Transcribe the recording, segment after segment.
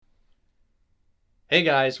Hey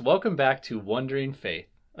guys, welcome back to Wondering Faith,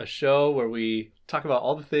 a show where we talk about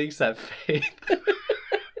all the things that faith...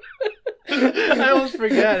 I almost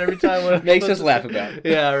forget every time what makes us laugh about.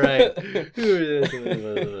 Yeah, right.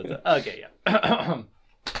 Okay, yeah.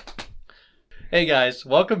 Hey guys,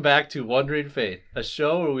 welcome back to Wondering Faith, a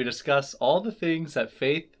show where we discuss all the things that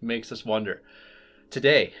faith makes us wonder.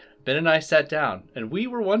 Today, Ben and I sat down and we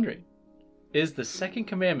were wondering, is the second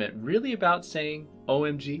commandment really about saying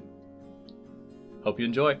OMG? Hope you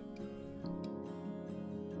enjoy.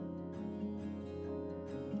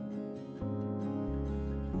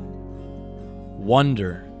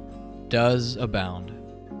 Wonder does abound,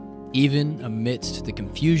 even amidst the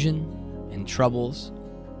confusion and troubles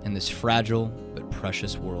in this fragile but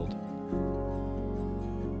precious world.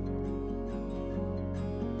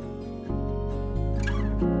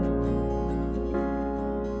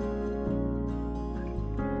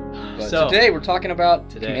 So today we're talking about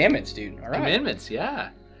commandments, dude. All right. Commandments, yeah.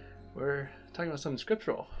 We're talking about something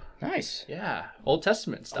scriptural. Nice. Yeah. Old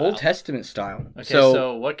Testament style. Old Testament style. Okay,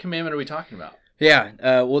 so what commandment are we talking about? Yeah.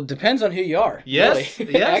 Well, it depends on who you are. Yes.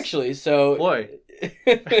 Really. Yes. Actually, so... Boy.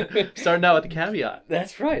 Starting out with the caveat.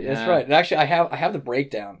 That's right. That's right. And actually, I have the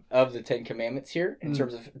breakdown of the Ten Commandments here in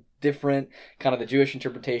terms of different kind of the Jewish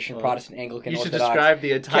interpretation, Protestant, Anglican, you should Orthodox, describe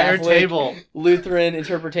the entire Catholic, table. Lutheran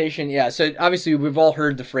interpretation. Yeah. So obviously, we've all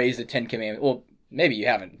heard the phrase the Ten Commandments. Well, maybe you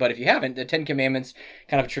haven't, but if you haven't, the Ten Commandments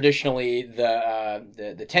kind of traditionally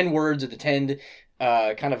the 10 words or the 10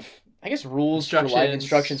 kind of, I guess, rules for life,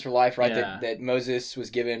 instructions for life, right? Yeah. That Moses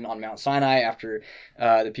was given on Mount Sinai after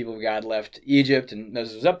the people of God left Egypt, and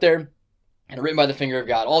Moses was up there, and written by the finger of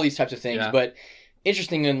God, all these types of things. Yeah. But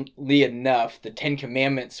interestingly enough, the Ten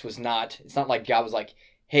Commandments was not, it's not like God was like,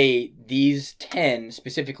 hey, these 10,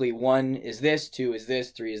 specifically 1 is this, 2 is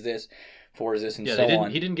this, 3 is this, 4 is this, and so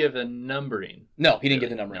on. He didn't give the numbering. No, he didn't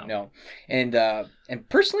give the numbering, no. And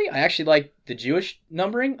personally, I actually like the Jewish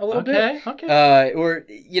numbering a little bit. Okay. Or,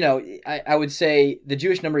 you know, I would say the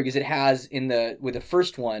Jewish numbering, because it has with the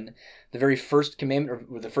first one, the very first commandment,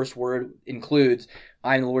 or the first word includes,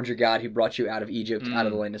 I am the Lord your God who brought you out of Egypt, out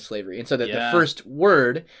of the land of slavery. And so the first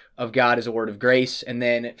word of God is a word of grace, and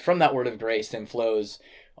then from that word of grace then flows...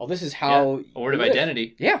 Oh, this is how a word of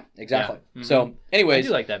identity. Yeah, exactly. Yeah. Mm-hmm. So, anyways, I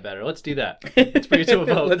do like that better. Let's do that. Let's bring it to a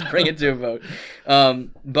vote. Let's bring it to a vote.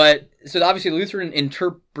 But so obviously, the Lutheran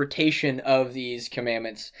interpretation of these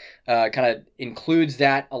commandments kind of includes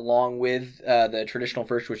that along with the traditional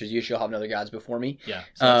first, which is "You shall have no other gods before me." Yeah.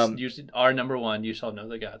 So usually our number one, "You shall have no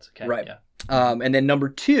other gods." Okay. Right. Yeah. And then number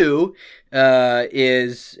 2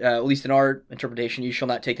 is, at least in our interpretation, you shall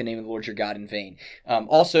not take the name of the Lord your God in vain.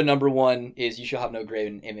 Also, number 1 is you shall have no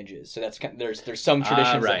graven images. So that's there's some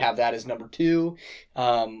traditions that have that as number 2.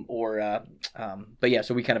 But yeah,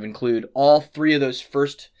 so we kind of include all 3 of those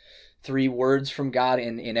first 3 words from God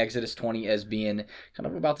in Exodus 20 as being kind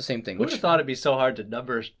of about the same thing. Who would have thought it'd be so hard to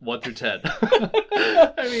number 1 through 10?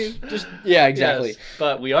 I mean, just yeah, exactly. Yes,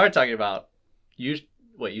 but we are talking about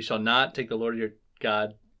you shall not take the Lord your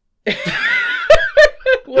God.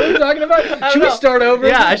 What are we talking about? Should we start over?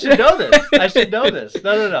 Yeah, I should know this.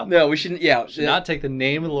 No. No, we shouldn't. Yeah, should not take the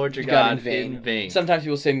name of the Lord your God in vain. Sometimes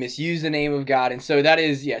people say misuse the name of God, and so that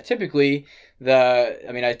is typically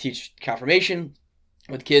I teach confirmation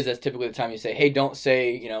with kids. That's typically the time you say, hey, don't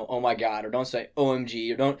say, oh my God, or don't say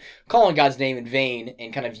OMG, or don't call on God's name in vain,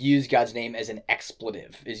 and kind of use God's name as an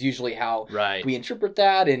expletive is usually how we interpret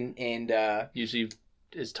that, and usually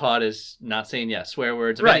is taught as not saying swear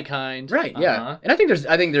words of any kind. Right. Yeah. And I think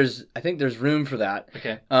there's room for that.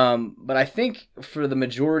 Okay. But I think for the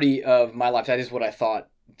majority of my life, that is what I thought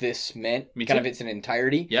this meant. Me kind too. of its an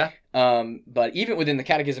entirety. Yeah. But even within the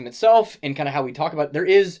catechism itself and kind of how we talk about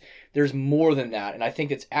it, there's more than that. And I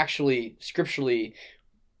think it's actually scripturally,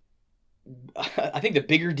 I think the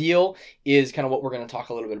bigger deal is kind of what we're going to talk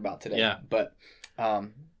a little bit about today. Yeah. But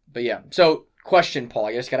yeah. So question, Paul,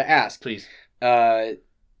 I just got to ask. Please.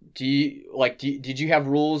 Did you have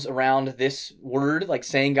rules around this word, like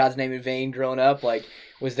saying God's name in vain growing up? Like,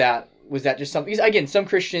 was that just something? Because again, some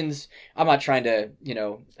Christians, I'm not trying to,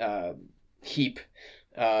 heap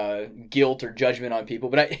guilt or judgment on people,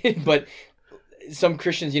 but some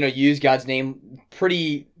Christians, use God's name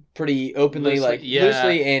pretty openly,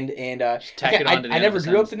 loosely, and I never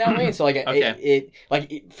grew up in that way, and so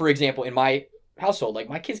for example, in my household, like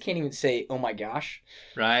my kids can't even say oh my gosh,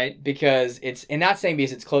 right? Because it's, and not saying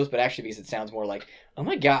because it's close, but actually because it sounds more like oh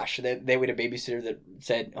my gosh. They would have a babysitter that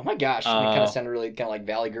said oh my gosh, and it kind of sounded really kind of like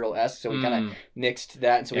Valley Girl-esque, so we kind of nixed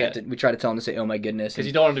that, and so we try to tell them to say oh my goodness, because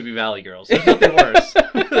you don't want them to be Valley Girls. There's nothing worse.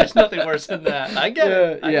 There's nothing worse than that. I get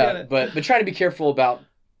it. But trying to be careful about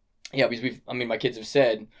because my kids have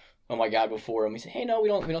said "Oh my God" before, and we say, "Hey, no, we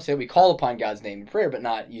don't say that. We call upon God's name in prayer, but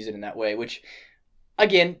not use it in that way." Which,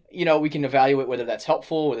 again, we can evaluate whether that's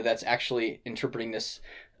helpful, whether that's actually interpreting this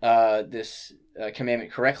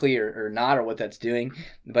commandment correctly or not, or what that's doing.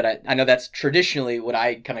 But I know that's traditionally what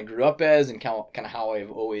I kind of grew up as, and kind of how I've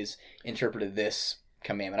always interpreted this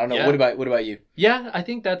commandment. I don't know. Yeah. What about you? Yeah, I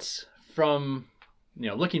think that's from,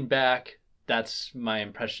 looking back, that's my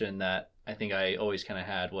impression that I think I always kind of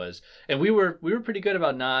had was, and we were pretty good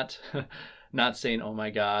about not saying "oh my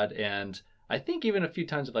God," and I think even a few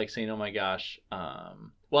times of like saying "oh my gosh."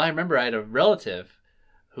 Well, I remember I had a relative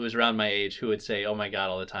who was around my age who would say "oh my God"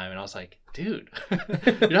 all the time, and I was like, dude,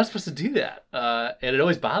 you're not supposed to do that, and it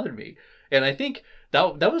always bothered me. And I think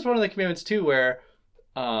that was one of the commandments too, where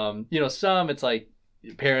some it's like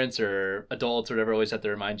parents or adults or whatever always have to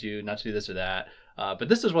remind you not to do this or that. But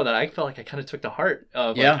this is one that I felt like I kind of took to heart.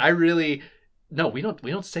 Of like, I really, no, we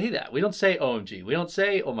don't say that. We don't say OMG. We don't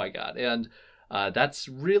say "oh my God," and that's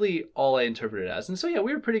really all I interpreted it as. And so yeah,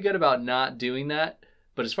 we were pretty good about not doing that.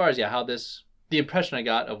 But as far as how the impression I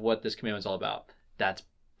got of what this commandment is all about, that's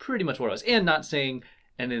pretty much what it was, and not saying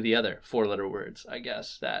any of the other 4-letter words, I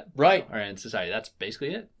guess, that are in society. That's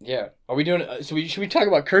basically it. Yeah. Are we doing? Should we talk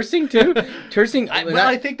about cursing too? Cursing.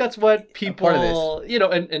 I think that's what people, part of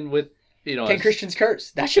this. And with. Can Christians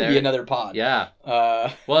curse? That should be another pod. Yeah.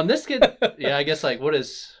 Well, in this kid, I guess like what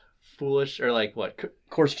is foolish or like what?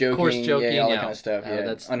 Coarse joking. Yeah, all that kind of stuff. Yeah,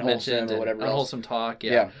 that's unwholesome or whatever. Unwholesome talk.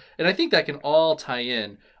 Yeah. And I think that can all tie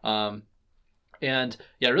in. And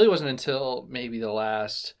it really wasn't until maybe the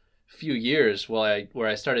last few years where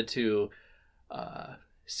I started to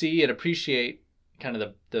see and appreciate kind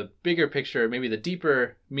of the bigger picture, maybe the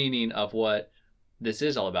deeper meaning of what this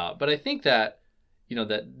is all about. But I think that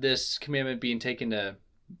that this commandment being taken to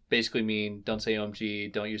basically mean don't say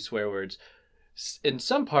OMG, don't use swear words, in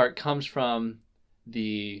some part comes from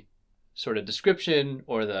the sort of description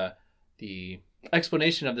or the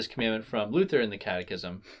explanation of this commandment from Luther in the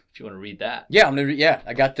Catechism, if you want to read that. Yeah,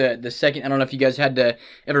 I got the second. I don't know if you guys had to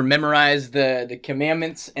ever memorize the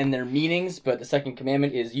commandments and their meanings, but the second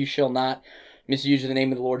commandment is "you shall not misuse the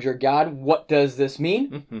name of the Lord your God." What does this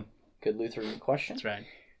mean? Mm-hmm. Good Lutheran question. That's right.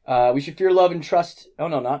 We should fear, love, and trust. Oh,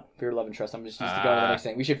 no, not fear, love, and trust. I'm just going to the next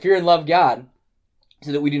thing. We should fear and love God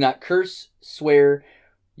so that we do not curse, swear,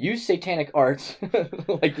 use satanic arts,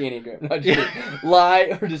 like the Enneagram,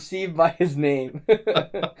 lie, or deceive by his name.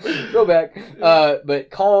 Throwback. But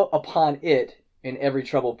call upon it in every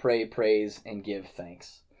trouble, pray, praise, and give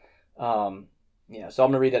thanks. So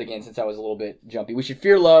I'm going to read that again since I was a little bit jumpy. We should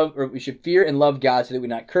fear and love God so that we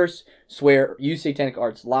not curse, swear, use satanic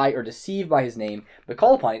arts, lie, or deceive by his name, but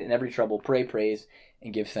call upon it in every trouble, pray, praise,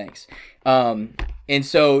 and give thanks. And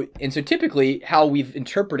so typically how we've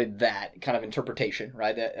interpreted that kind of interpretation,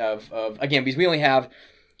 right? That of again, because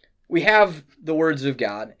we have the words of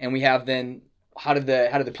God, and we have then how do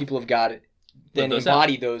the people of God then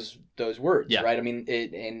embody those words, right? I mean,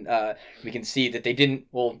 we can see that they didn't,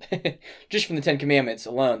 just from the 10 Commandments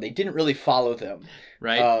alone, they didn't really follow them.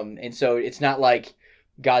 Right. And so it's not like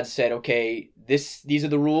God said, okay, these are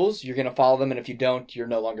the rules, you're going to follow them, and if you don't, you're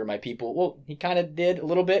no longer my people. Well, he kind of did a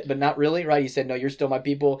little bit, but not really, right? He said, no, you're still my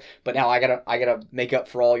people, but now I gotta make up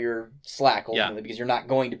for all your slack, ultimately, because you're not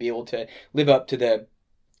going to be able to live up to the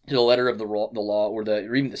letter of the law or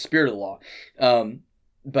even the spirit of the law.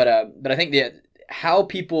 But I think that how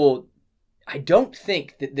people, I don't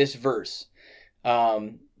think that this verse,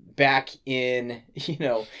 back in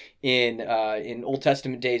in Old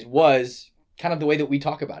Testament days was kind of the way that we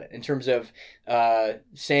talk about it in terms of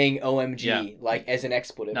saying OMG like as an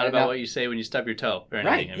expletive. Not about what you say when you stub your toe or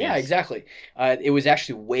anything. Right? I mean, exactly. It was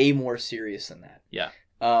actually way more serious than that. Yeah.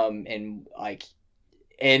 And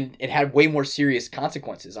it had way more serious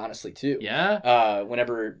consequences, honestly, too. Yeah.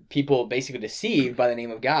 Whenever people basically deceived by the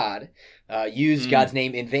name of God, use God's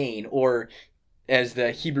name in vain, or as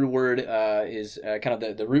the Hebrew word is kind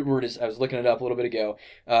of the root word is, I was looking it up a little bit ago,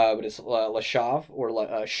 but it's lashav or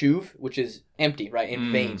shuv, which is empty, right,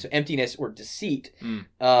 in vain. So emptiness or deceit.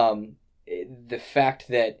 The fact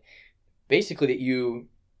that basically that you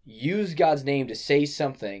use God's name to say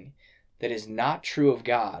something that is not true of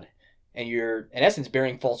God, and you're, in essence,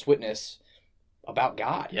 bearing false witness about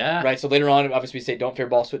God. Yeah. Right? So later on, obviously, we say don't bear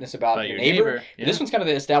false witness about your neighbor. Yeah. This one's kind of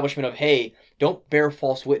the establishment of, hey, don't bear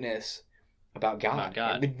false witness about God.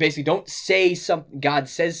 Basically, don't say God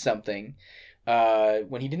says something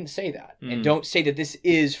when he didn't say that. And don't say that this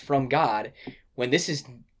is from God when this is,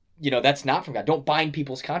 that's not from God. Don't bind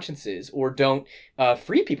people's consciences, or don't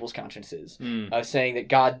free people's consciences, saying that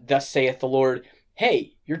God, thus saith the Lord,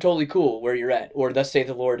 hey, you're totally cool where you're at, or thus saith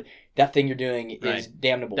the Lord, that thing you're doing is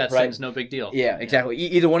damnable. That right? sin's no big deal. Yeah, exactly.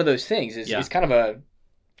 Either one of those things is kind of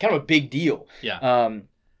a big deal. Yeah.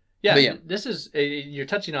 Yeah. This is you're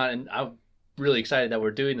touching on, and I'm really excited that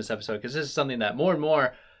we're doing this episode because this is something that more and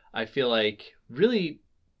more I feel like really,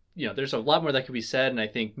 there's a lot more that could be said, and I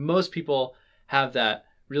think most people have that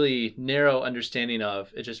really narrow understanding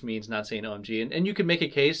of it just means not saying OMG, and you can make a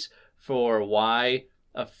case for why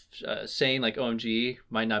saying like OMG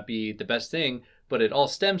might not be the best thing, but it all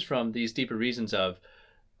stems from these deeper reasons of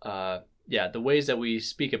the ways that we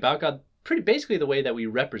speak about God, pretty basically the way that we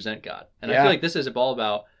represent God. And I feel like this is all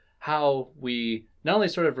about how we not only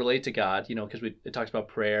sort of relate to God, because it talks about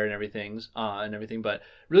prayer and everything, but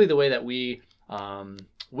really the way that we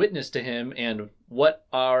witness to Him and what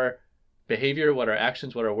our behavior, what our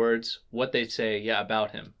actions, what our words, what they say,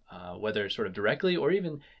 about Him, whether sort of directly or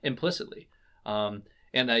even implicitly.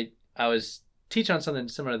 And I was teaching on something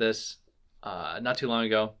similar to this not too long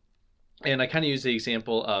ago, and I kind of used the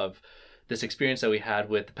example of this experience that we had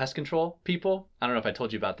with the pest control people. I don't know if I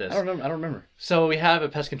told you about this. I don't remember. So we have a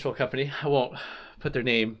pest control company. I won't put their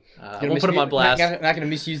name. I won't put them on blast. Not going to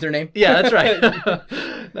misuse their name? Yeah, that's right.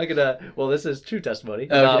 Not going to. Well, this is true testimony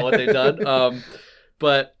about what they've done.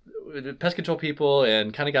 But pest control people,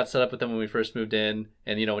 and kind of got set up with them when we first moved in.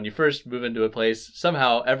 And, when you first move into a place,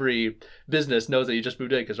 somehow every business knows that you just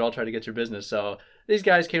moved in because they're all trying to get your business. So these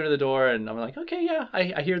guys came to the door, and I'm like, okay,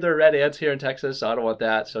 I hear there are red ants here in Texas, so I don't want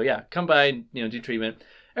that. So come by and, do treatment.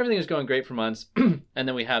 Everything is going great for months. And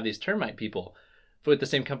then we have these termite people with the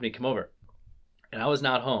same company come over. And I was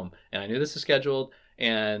not home, and I knew this was scheduled.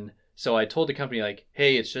 And so I told the company, like,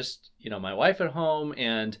 hey, it's just, my wife at home,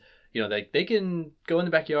 and they can go in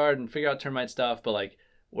the backyard and figure out termite stuff, but like,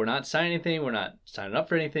 we're not signing anything. We're not signing up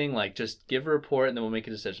for anything. Like, just give a report and then we'll make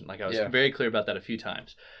a decision. Like, I was very clear about that a few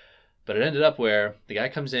times. But it ended up where the guy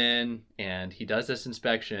comes in and he does this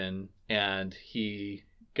inspection, and he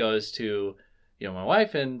goes to, my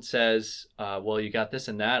wife and says, well, you got this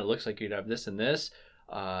and that. It looks like you'd have this and this.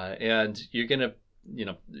 And you're going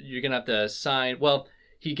to have to sign. Well,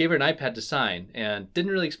 he gave her an iPad to sign and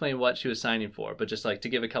didn't really explain what she was signing for, but just like to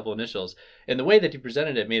give a couple initials. And the way that he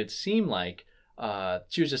presented it made it seem like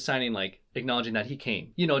she was just signing, like, acknowledging that he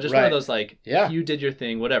came. Just one of those, like, you did your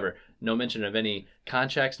thing, whatever. No mention of any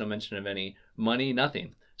contracts, no mention of any money,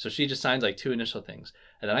 nothing. So she just signs like 2 initial things.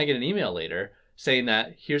 And then I get an email later saying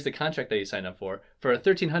that here's the contract that he signed up for a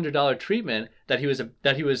 $1,300 treatment that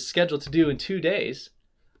he was scheduled to do in 2 days.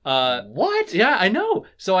 What? Yeah, I know.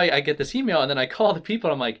 So I get this email, and then I call the people,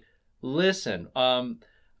 and I'm like, listen,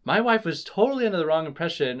 my wife was totally under the wrong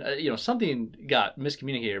impression. Something got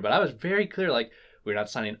miscommunicated, but I was very clear, like, we're not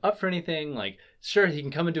signing up for anything. Like, sure, he can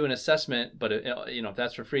come and do an assessment, but if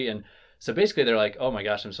that's for free. And so basically they're like, oh my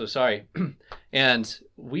gosh, I'm so sorry. And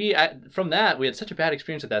from that, we had such a bad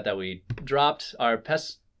experience with that we dropped our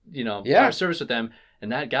pest, our service with them.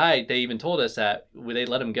 And that guy, they even told us that they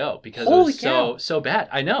let him go because it was so bad.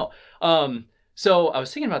 I know. So I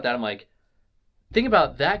was thinking about that. I'm like, think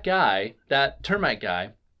about that guy, that termite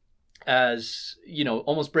guy, as,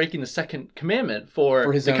 almost breaking the second commandment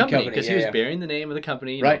for his company, because he was bearing the name of the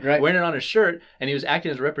company, wearing it on his shirt, and he was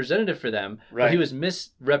acting as a representative for them, but he was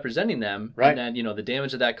misrepresenting them. And then, the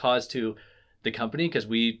damage that caused to the company, because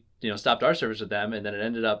we, stopped our service with them, and then it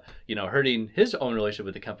ended up, hurting his own relationship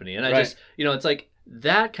with the company. And I just, it's like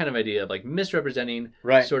that kind of idea of like misrepresenting,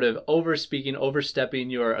 sort of overstepping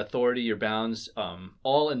your authority, your bounds,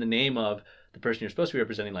 all in the name of the person you're supposed to be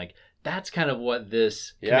representing. Like, that's kind of what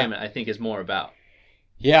this commandment, I think, is more about.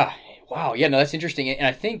 Yeah. Wow. Yeah, no, that's interesting. And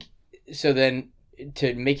I think, so then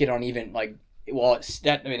to make it on even, like, well,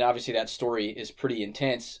 obviously that story is pretty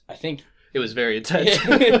intense. I think it was very intense.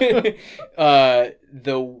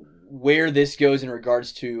 Where this goes in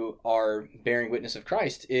regards to our bearing witness of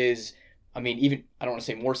Christ is, even, I don't want to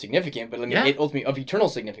say more significant, but it ultimately of eternal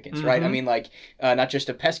significance, right? Not just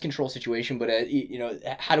a pest control situation, but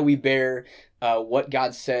how do we bear what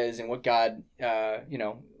God says and what God,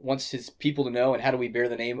 wants His people to know, and how do we bear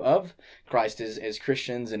the name of Christ as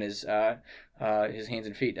Christians and His hands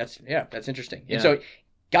and feet? That's interesting. Yeah. And so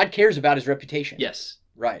God cares about His reputation. Yes.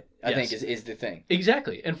 Right. I think is the thing.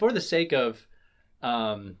 Exactly. And for the sake of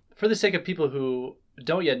people who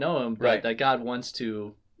don't yet know Him, but that God wants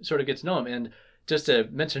to sort of get to know Him. And just to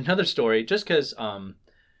mention another story, just because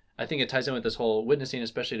I think it ties in with this whole witnessing,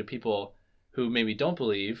 especially to people who maybe don't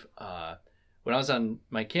believe. When I was on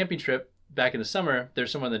my camping trip back in the summer,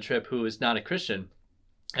 there's someone on the trip who is not a Christian,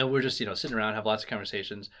 and we're just sitting around, have lots of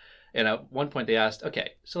conversations. And at one point they asked,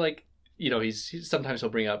 okay, so like, he's sometimes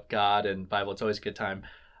he'll bring up God and Bible. It's always a good time.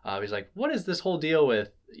 he's like, what is this whole deal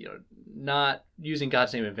with, not using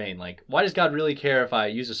God's name in vain? Like, why does God really care if I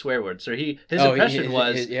use a swear word? So his impression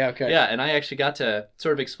was, yeah, okay. Yeah, and I actually got to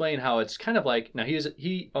sort of explain how it's kind of like, now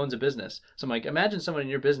he owns a business. So I'm like, imagine someone in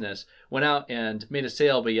your business went out and made a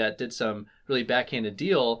sale, but yet did some really backhanded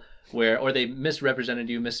deal or they misrepresented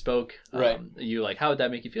you, misspoke. Right. You like, how would that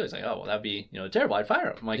make you feel? He's like, oh, well, that'd be, terrible. I'd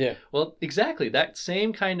fire him. I'm like, Yeah. Well, exactly. That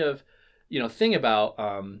same kind of, thing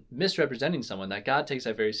about misrepresenting someone, that God takes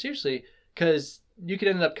that very seriously, because you could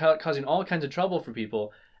end up causing all kinds of trouble for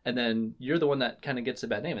people, and then you're the one that kind of gets a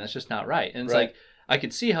bad name, and that's just not right. And it's like, I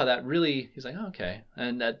could see how that really, he's like, oh, okay.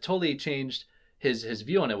 And that totally changed his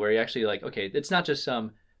view on it, where he actually like, okay, it's not just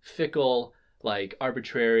some fickle, like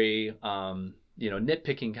arbitrary,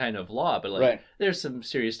 nitpicking kind of law, but like there's some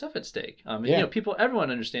serious stuff at stake. Everyone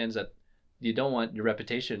understands that you don't want your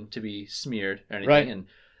reputation to be smeared or anything. And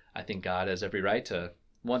I think God has every right to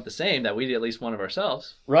want the same, that we do at least one of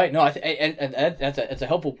ourselves. Right. No, and that's a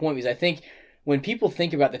helpful point, because I think when people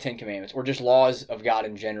think about the Ten Commandments or just laws of God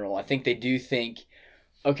in general, I think they do think,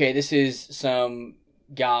 okay, this is some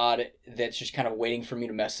God that's just kind of waiting for me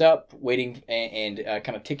to mess up, waiting and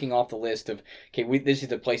kind of ticking off the list of, okay, this is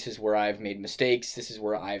the places where I've made mistakes, this is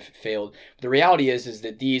where I've failed. But the reality is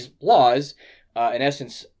that these laws, in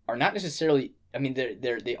essence, are not necessarily, I mean,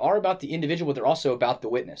 they are about the individual, but they're also about the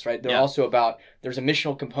witness, right? They're also about, there's a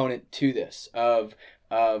missional component to this of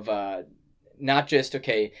not just,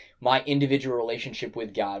 okay, my individual relationship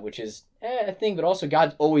with God, which is a thing, but also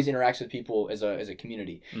God always interacts with people as a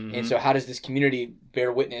community. Mm-hmm. And so how does this community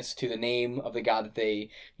bear witness to the name of the God that they,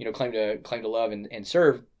 claim to love and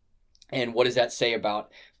serve? And what does that say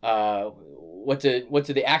about what do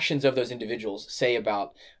the actions of those individuals say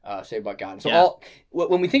about God? And so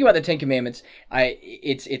when we think about the Ten Commandments,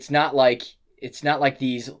 it's not like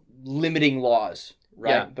these limiting laws,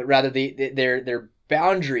 right? Yeah. But rather they're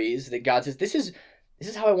boundaries that God says, this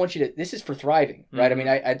is how I want you to, this is for thriving, right? Mm-hmm. I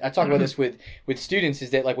mean, I talk about this with students, is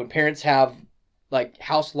that like when parents have like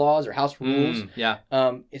house laws or house rules,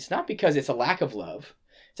 it's not because it's a lack of love.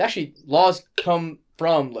 It's actually, laws come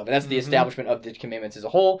from love, and that's the establishment of the commandments as a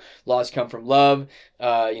whole. Laws come from love,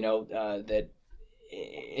 that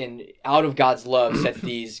in out of God's love sets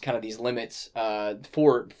these limits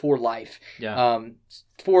for life,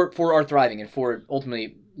 for our thriving and for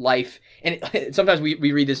ultimately life. And sometimes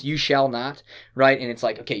we read this, you shall not, right? And it's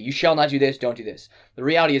like, okay, you shall not do this, don't do this. The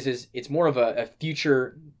reality is it's more of a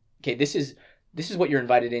future, okay, this is what you're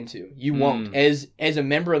invited into. You won't, as a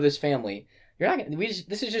member of this family, you're not gonna,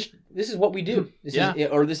 this is what we do. This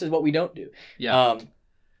is what we don't do. Yeah.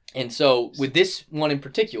 And so with this one in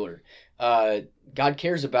particular, God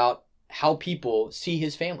cares about how people see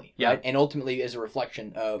his family, right? And ultimately as a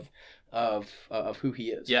reflection of who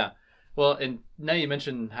he is. Yeah. Well, and now you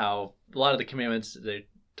mentioned how a lot of the commandments, they're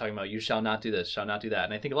talking about, you shall not do this, shall not do that.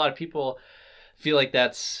 And I think a lot of people feel like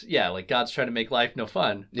that's, like God's trying to make life no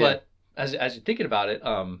fun. Yeah. But as you're thinking about it,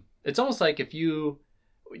 it's almost like if you're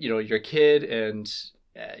a kid and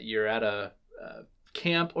you're at a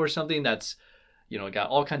camp or something that's, got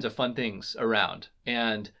all kinds of fun things around.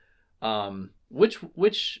 And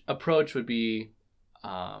which approach would be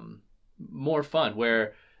more fun,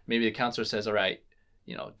 where maybe the counselor says, all right,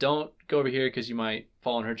 don't go over here because you might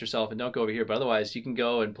fall and hurt yourself, and don't go over here, but otherwise you can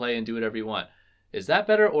go and play and do whatever you want. Is that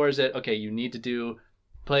better? Or is it, okay, you need to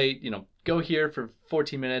go here for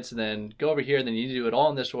 14 minutes and then go over here, and then you need to do it all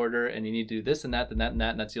in this order, and you need to do this and that and that and that,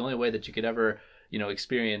 and that's the only way that you could ever,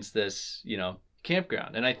 experience this,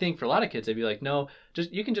 campground. And I think for a lot of kids, they'd be like, no,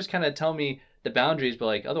 you can just kind of tell me the boundaries, but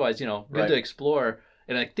like otherwise, good to explore.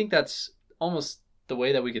 And I think that's almost the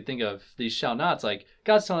way that we could think of these shall nots. Like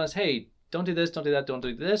God's telling us, hey, don't do this, don't do that, don't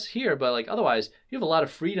do this here. But like otherwise, you have a lot of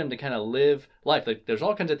freedom to kind of live life. Like there's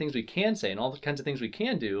all kinds of things we can say and all kinds of things we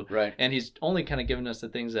can do. Right. And he's only kind of given us the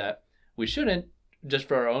things that we shouldn't, just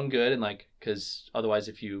for our own good. And like, because otherwise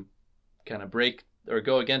if you kind of break or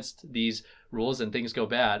go against these rules and things go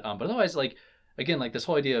bad. But otherwise, like, again, like this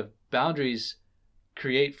whole idea of boundaries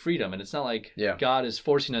create freedom. And it's not like God is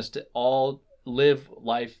forcing us to all live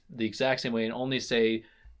life the exact same way and only say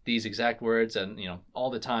these exact words and all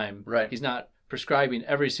the time. Right. He's not prescribing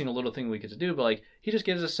every single little thing we get to do, but like he just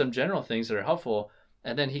gives us some general things that are helpful,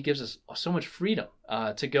 and then he gives us so much freedom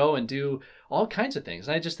to go and do all kinds of things.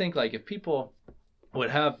 And I just think like if people would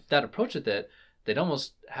have that approach with it, they'd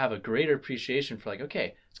almost have a greater appreciation for like,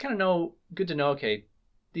 okay, it's kind of good to know, okay,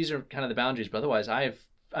 these are kind of the boundaries, but otherwise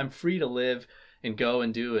I'm free to live and go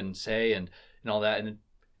and do and say and all that, and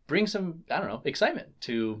bring some, I don't know, excitement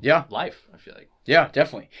to life, I feel like. Yeah,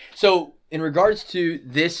 definitely. So in regards to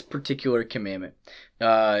this particular commandment,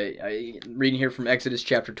 reading here from Exodus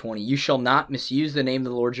chapter 20, you shall not misuse the name of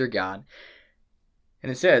the Lord your God.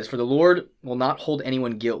 And it says, for the Lord will not hold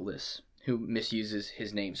anyone guiltless who misuses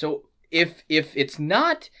his name. So if it's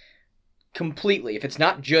not completely, if it's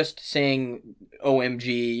not just saying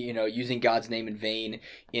OMG, using God's name in vain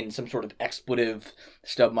in some sort of expletive,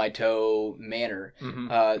 stub my toe manner,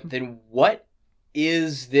 then what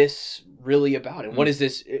is this really about? And what is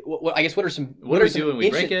this? I guess what are some? What are we do when we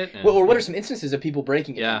break it? What are some instances of people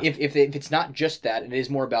breaking it? Yeah. If it's not just that, and it is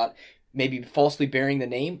more about maybe falsely bearing the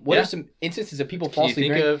name. What are some instances of people falsely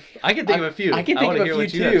bearing? I can think of a few. I can think of a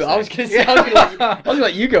few too. I was gonna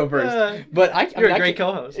let you go first. But you're a great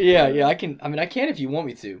co-host. Yeah. I can if you want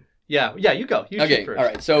me to. Yeah. You go. You okay. First. All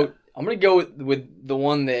right. So I'm gonna go with the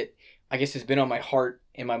one that I guess has been on my heart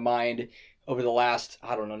and my mind over the last,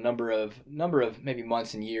 I don't know, number of maybe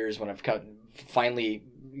months and years when I've finally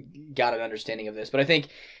got an understanding of this. But I think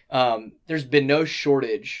there's been no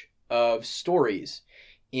shortage of stories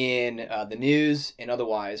in the news and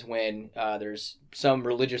otherwise when there's some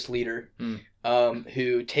religious leader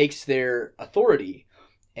who takes their authority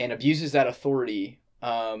and abuses that authority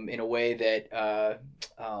in a way that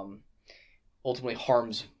ultimately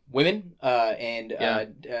harms women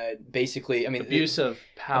basically, I mean, abuse of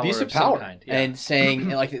power of some kind. Yeah. And saying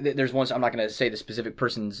like there's one, I'm not going to say the specific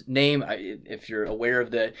person's name. If you're aware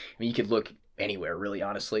of you could look anywhere really,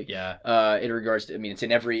 honestly. Yeah. In regards to, it's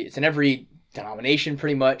in every denomination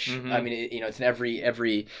pretty much. I mean, it's in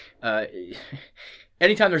every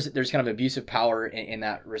anytime there's kind of abuse of power in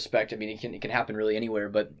that respect. I mean, it can happen really anywhere,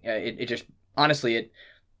 but it just honestly,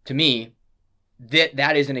 to me,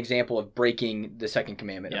 that is an example of breaking the second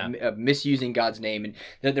commandment, of misusing God's name.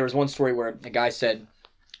 And there was one story where a guy said,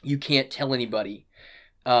 you can't tell anybody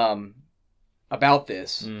about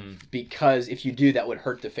this because if you do, that would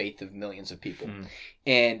hurt the faith of millions of people.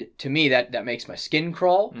 And to me, that makes my skin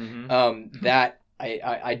crawl. That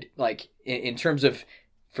I like in terms of,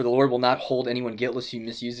 for the Lord will not hold anyone guiltless who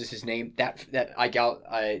misuses his name.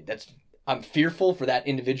 I'm fearful for that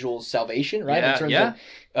individual's salvation, right? In terms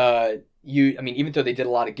of even though they did a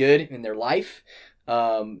lot of good in their life,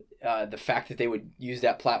 the fact that they would use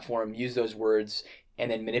that platform, use those words, and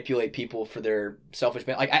then manipulate people for their selfish,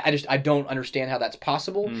 I don't understand how that's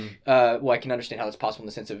possible. Well, I can understand how that's possible in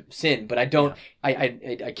the sense of sin, but I don't.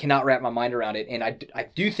 I cannot wrap my mind around it, and I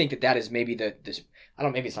do think that is maybe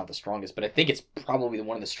maybe it's not the strongest, but I think it's probably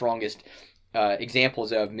one of the strongest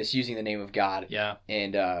examples of misusing the name of God. Yeah.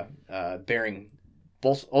 And bearing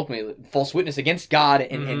ultimately false witness against God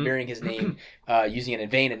and bearing his name, using it in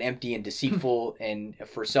vain and empty and deceitful and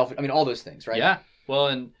for self. All those things, right? Yeah. Well,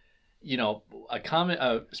 and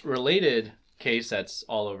a related case that's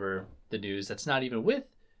all over the news that's not even with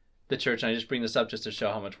the church, and I just bring this up just to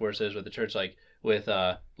show how much worse it is with the church, like with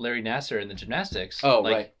Larry Nassar in the gymnastics. Oh,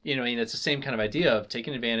 right. It's the same kind of idea of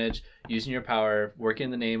taking advantage, using your power, working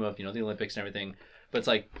in the name of, the Olympics and everything. But it's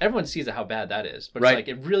like, everyone sees how bad that is. But it's like,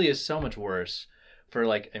 it really is so much worse for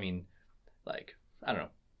I don't know,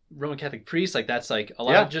 Roman Catholic priests. Like, that's like a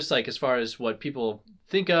lot of just like, as far as what people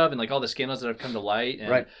think of and like all the scandals that have come to light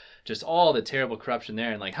and just all the terrible corruption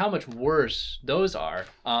there and like how much worse those are.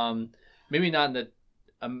 Maybe not in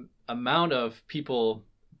the amount of people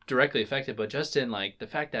directly affected, but just in like the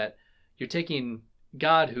fact that you're taking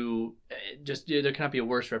God, who there cannot be a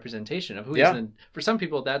worse representation of who he is. And for some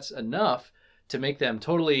people, that's enough to make them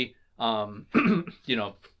totally,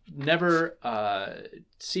 never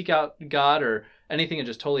seek out God or anything and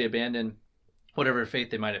just totally abandon whatever faith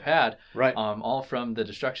they might have had. Right. All from the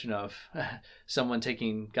destruction of someone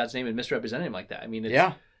taking God's name and misrepresenting him like that.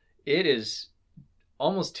 It is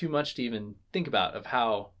almost too much to even think about of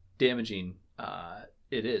how damaging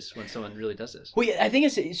it is when someone really does this. Well, I think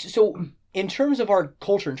it's so in terms of our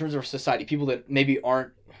culture, in terms of our society, people that maybe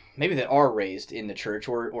that are raised in the church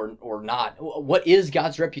or not. What is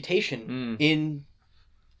God's reputation in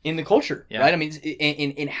the culture, right?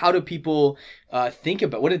 In how do people think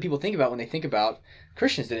about? What do people think about when they think about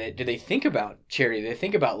Christians? Do they think about charity? Do they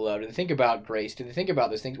think about love? Do they think about grace? Do they think about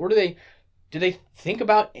those things? Or do they think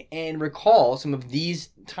about and recall some of these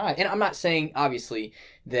times? And I'm not saying obviously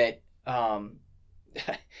that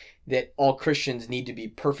that all Christians need to be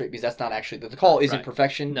perfect, because that's not actually the call. Isn't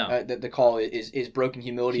perfection? No, the call is broken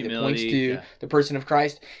humility that points to the person of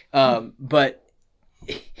Christ. But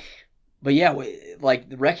yeah, like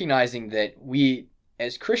recognizing that we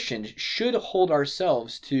as Christians should hold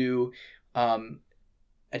ourselves to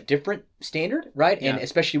a different standard, right? Yeah. And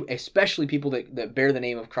especially people that bear the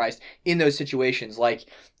name of Christ in those situations, like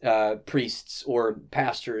priests or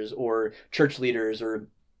pastors or church leaders or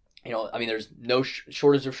I mean, there's no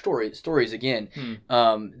shortage of stories again,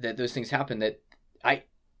 that those things happen that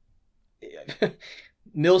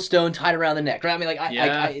millstone tied around the neck, right?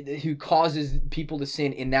 I mean, who causes people to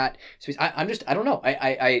sin in that space. I don't know.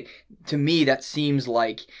 To me, that seems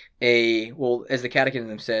like as the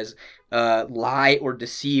Catechism says, lie or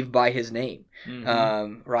deceive by his name.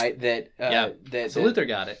 Right? So Luther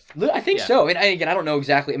got it. I think so. And I don't know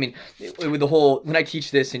exactly. I mean, with the whole, when I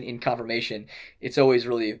teach this in confirmation, it's always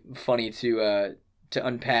really funny to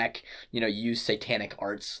unpack, use satanic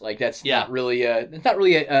arts. Like that's not really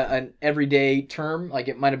an everyday term. Like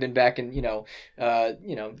it might have been back in,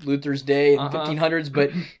 Luther's day in 1500s,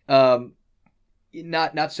 but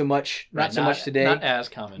not so much, not much today. Not as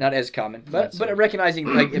common. But recognizing,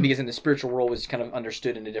 because in the spiritual world was kind of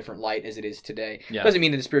understood in a different light as it is today. Yeah. Doesn't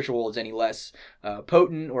mean that the spiritual world is any less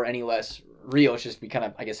potent or any less real. It's just we kind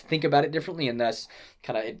of, I guess, think about it differently, and thus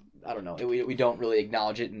kind of, I don't know, we don't really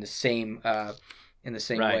acknowledge it in the same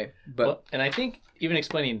way. But and I think even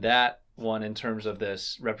explaining that one in terms of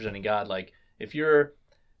this representing God, like if you're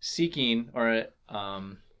seeking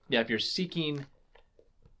if you're seeking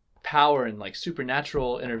power and like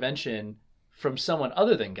supernatural intervention from someone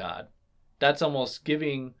other than God, that's almost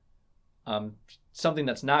giving something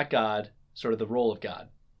that's not God sort of the role of God.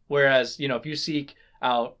 Whereas, if you seek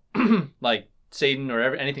out like Satan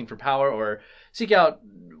or anything for power, or seek out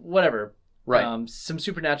whatever, right, some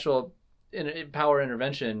supernatural power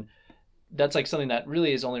intervention, that's like something that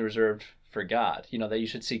really is only reserved for God. That you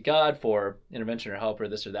should seek God for intervention or help or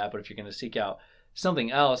this or that. But if you're going to seek out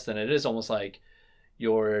something else, then it is almost like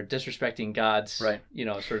you're disrespecting God's, sort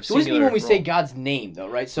of. So what does it mean when we say God's name, though,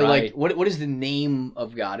 right? So like, what is the name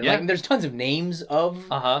of God? And like, there's tons of names of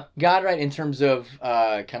God, right? In terms of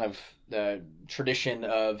kind of the tradition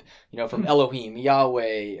of, from Elohim,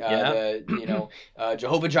 Yahweh,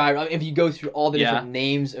 Jehovah Jireh. If you go through all the different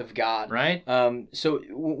names of God, right? So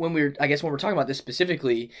when we're talking about this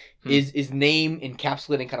specifically, is name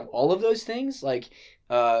encapsulating kind of all of those things, like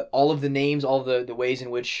all of the names, all of the ways in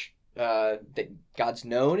which that God's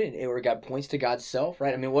known, or God points to God's self,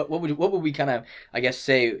 right? I mean, what would we kind of, I guess,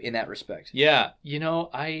 say in that respect? Yeah,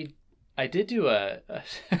 I did do I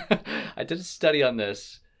did a study on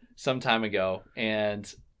this some time ago,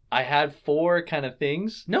 and I had 4 kind of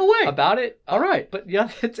things. No way about it. All right, but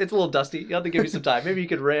it's a little dusty. You have to give me some time. Maybe you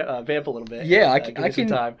could vamp a little bit. Yeah, I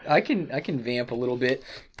can vamp a little bit.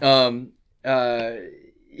 So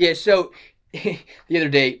the other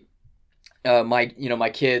day, my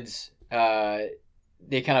kids,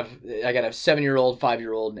 they kind of, I got a 7-year-old,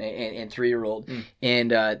 5-year-old, and 3-year-old,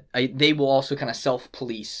 and they will also kind of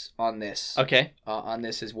self-police on this. Okay. On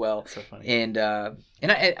this as well. That's so funny. And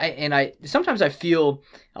I sometimes I feel,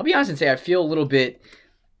 I'll be honest and say, I feel a little bit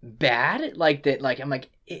bad, like that. Like I'm like,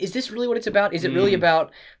 is this really what it's about? Is it really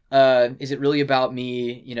about? Is it really about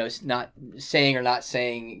me, not saying or not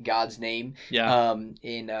saying God's name? Yeah.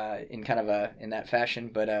 In kind of in that fashion,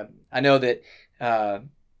 but I know that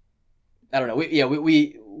I don't know. We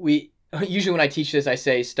usually when I teach this, I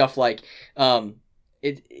say stuff like,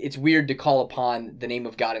 it's weird to call upon the name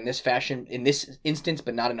of God in this fashion, in this instance,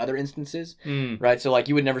 but not in other instances, right? So like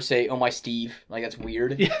you would never say, "Oh my Steve," like that's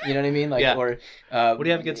weird. You know what I mean? Like, or what do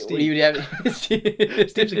you have against Steve? What do you have?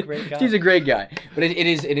 Steve's a great guy. Steve's a great guy, but it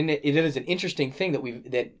is an interesting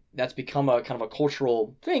thing that's become a kind of a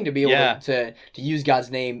cultural thing to be able to use God's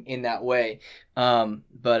name in that way.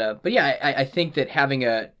 But yeah, I think that having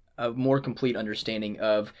a more complete understanding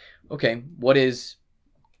of, okay, what does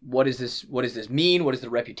this mean? What is the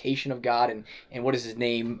reputation of God, and what does his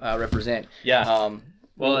name represent? Yeah.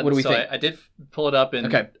 Well, what do we think? I did pull it up, and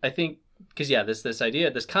okay. I think, because this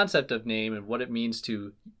idea, this concept of name and what it means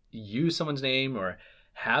to use someone's name or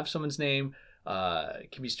have someone's name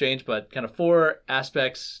can be strange, but kind of 4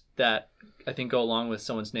 aspects that I think go along with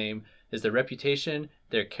someone's name is their reputation,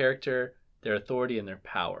 their character, their authority, and their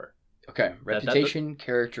power. Okay, reputation,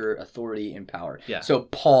 character, authority, and power. Yeah. So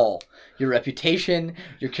Paul, your reputation,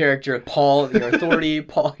 your character. Paul, your authority.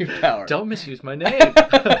 Paul, your power. Don't misuse my name.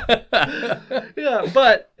 Yeah,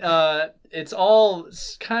 but it's all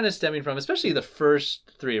kind of stemming from, especially the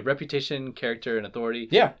first 3 of reputation, character, and authority.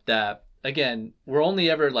 Yeah. That, again, we're only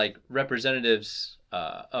ever like representatives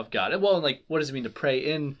of God. Well, like, what does it mean to pray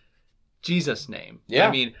in Jesus' name? Yeah.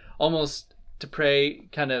 I mean, almost to pray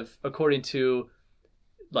kind of according to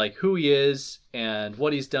like who he is and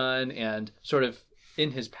what he's done, and sort of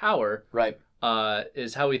in his power, right?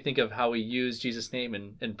 Is how we think of how we use Jesus' name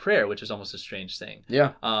in prayer, which is almost a strange thing.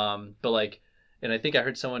 Yeah. But like, and I think I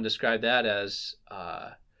heard someone describe that as,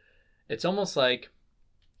 it's almost like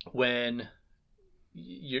when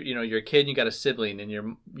you're a kid and you got a sibling, and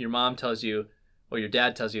your mom tells you, or your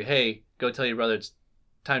dad tells you, hey, go tell your brother it's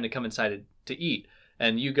time to come inside to eat.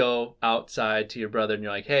 And you go outside to your brother and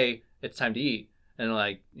you're like, hey, it's time to eat. And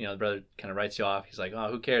like, the brother kind of writes you off. He's like,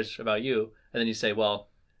 oh, who cares about you? And then you say, well,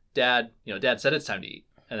 dad said it's time to eat.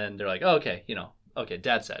 And then they're like, oh, okay, okay,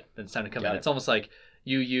 dad said, then it's time to come in. It's almost like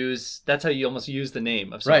that's how you almost use the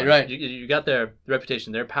name of someone. Right. You got their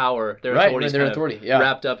reputation, their power, their authority,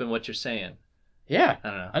 wrapped up in what you're saying. Yeah. I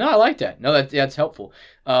don't know. I know, I like that. No, that's helpful.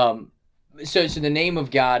 So the name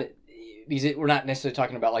of God, because we're not necessarily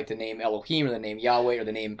talking about like the name Elohim or the name Yahweh or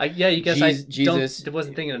the name Jesus. I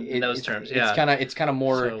wasn't thinking in those terms. Yeah. It's kind of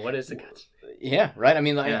more. So what is the God? Yeah, right. I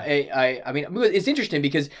mean, I mean, it's interesting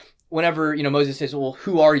because whenever Moses says, "Well,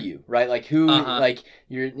 who are you?" Right? Like who? Like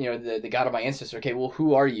you're the God of my ancestor. Okay, well,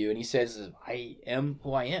 who are you? And he says, "I am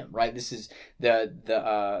who I am." Right? This is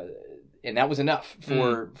and that was enough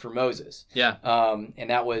for Moses. Yeah.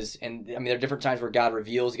 And that was, and I mean, there are different times where God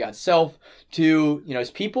reveals God's self to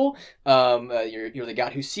his people. You're the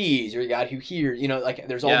God who sees. You're the God who hears. Like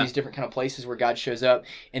there's all these different kind of places where God shows up,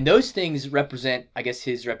 and those things represent, I guess,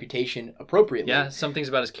 his reputation appropriately. Yeah. Some things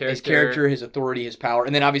about his character, his authority, his power,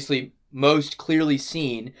 and then obviously most clearly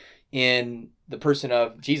seen in the person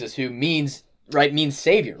of Jesus, who means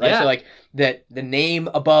Savior, right? Yeah. So like that the name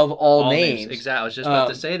above all names. Exactly. I was just about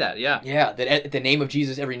to say that. Yeah. Yeah. That at the name of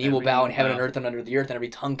Jesus, every knee will bow in heaven and earth and under the earth, and every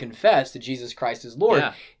tongue confess that Jesus Christ is Lord.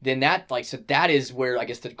 Yeah. Then that is where I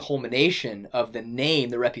guess the culmination of the name,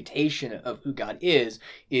 the reputation of who God is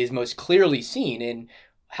most clearly seen in.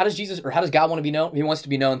 How does God want to be known? He wants to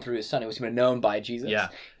be known through his son. He wants to be known by Jesus. Yeah.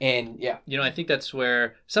 And yeah. I think that's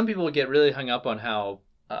where some people get really hung up on how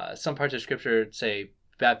some parts of Scripture say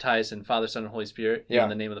baptized in Father, Son, and Holy Spirit. In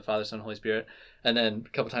the name of the Father, Son, and Holy Spirit. And then a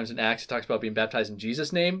couple times in Acts, it talks about being baptized in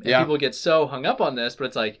Jesus' name. And people get so hung up on this, but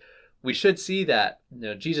it's like, we should see that,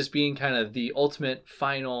 Jesus being kind of the ultimate,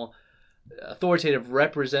 final, authoritative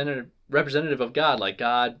representative of God, like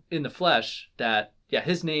God in the flesh, that,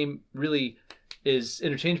 his name really is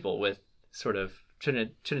interchangeable with sort of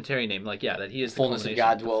Trinitarian name, like that he is the fullness of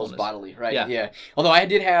God dwells bodily, right? Yeah. Although I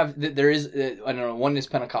did have there is I don't know, oneness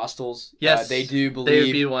Pentecostals. Yes, they do believe they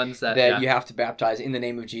would be ones that you have to baptize in the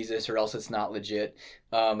name of Jesus, or else it's not legit.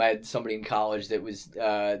 I had somebody in college that was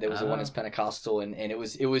a oneness Pentecostal, and it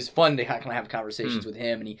was fun to kind of have conversations with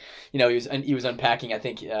him, and he was unpacking, I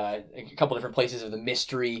think, a couple different places of the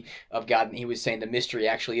mystery of God, and he was saying the mystery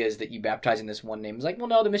actually is that you baptize in this one name. It's like, well,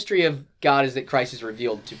 no, the mystery of God is that Christ is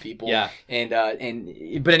revealed to people. Yeah.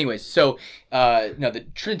 But anyways, so no, the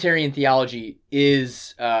Trinitarian theology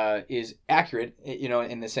is accurate,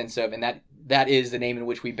 in the sense of, and that is the name in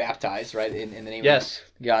which we baptize, right? In the name of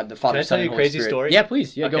God, the Father, Son, and Holy Spirit. Can I tell you a crazy story? Yeah,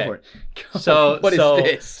 please. Yeah, go for it. So what is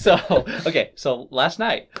this? So last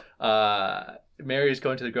night, Mary was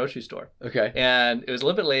going to the grocery store. Okay. And it was a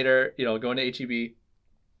little bit later, going to H-E-B,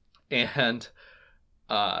 and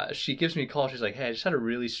she gives me a call. She's like, hey, I just had a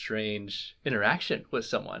really strange interaction with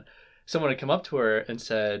someone. Someone had come up to her and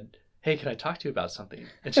said, hey, can I talk to you about something?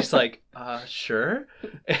 And she's like, sure.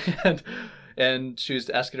 And she was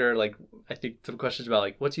asking her, like, I think some questions about,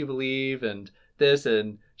 like, what do you believe and this.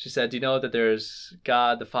 And she said, do you know that there's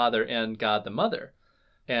God the Father and God the Mother?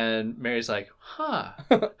 And Mary's like, huh.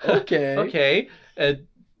 Okay. Okay. And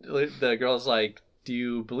the girl's like, do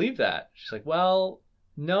you believe that? She's like, well,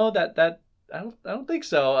 no, that I don't think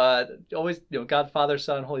so. Always, God the Father,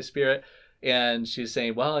 Son, Holy Spirit. And she's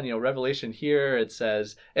saying, well, and Revelation here, it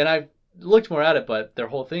says, and I looked more at it, but their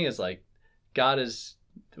whole thing is like,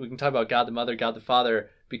 we can talk about God the Mother, God the Father,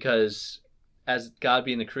 because as God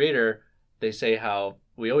being the creator, they say how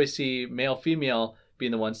we always see male, female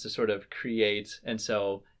being the ones to sort of create. And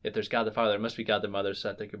so if there's God the Father, there must be God the Mother, so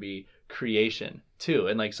that there could be creation too.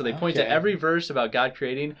 And like, so they point to every verse about God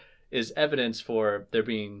creating is evidence for there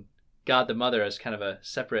being God the Mother as kind of a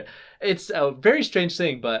separate, it's a very strange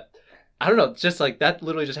thing, but I don't know, just like that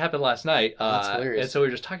literally just happened last night. That's hilarious. And so we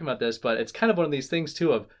were just talking about this, but it's kind of one of these things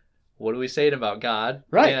too of, what are we saying about God?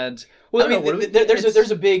 Right. And well, I mean,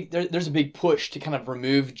 there's a big push to kind of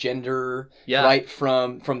remove gender, right,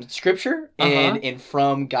 from Scripture and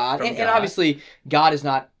from God, and obviously God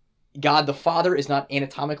the Father is not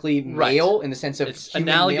anatomically male in the sense of it's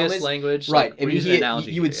analogous maleness. Language, right? Like,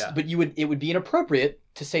 it would be inappropriate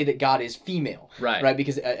to say that God is female, right?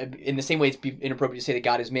 Because in the same way, it's inappropriate to say that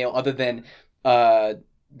God is male, other than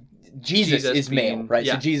Jesus is male, right?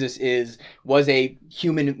 Yeah. So Jesus was a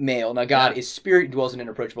human male. Now God is spirit, dwells in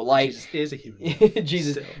inapproachable light. Jesus is a human.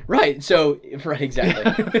 Jesus, still. Right? So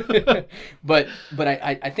exactly. but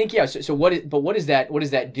I think So what is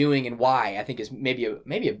that doing, and why? I think is maybe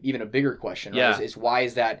even a bigger question. Right? Is why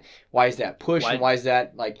is that push, and why is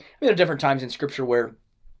that, like, there are different times in Scripture where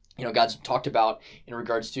God's talked about in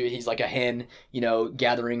regards to he's like a hen,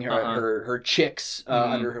 gathering her chicks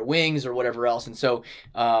under her wings or whatever else. And so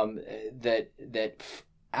that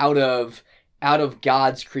out of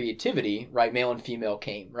God's creativity, right, male and female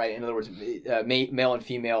came, right? In other words, male and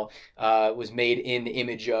female was made in the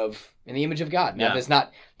image of God. Now, that's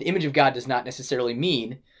not, the image of God does not necessarily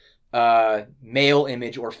mean male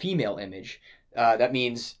image or female image. That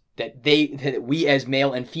means that we as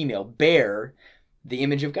male and female bear the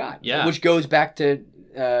image of God, which goes back to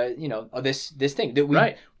this thing that we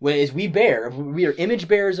are image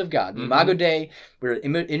bearers of God. The Imago Dei, we're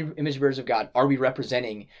image bearers of God. Are we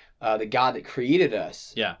representing the God that created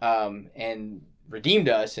us, and redeemed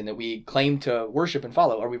us, and that we claim to worship and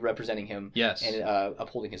follow? Are we representing Him? Yes, and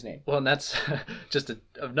upholding His name? Well, and that's just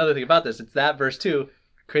another thing about this. It's that verse 2,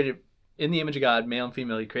 created in the image of God, male and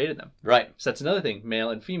female, He created them. Right. So that's another thing,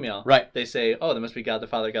 male and female. Right. They say, oh, there must be God the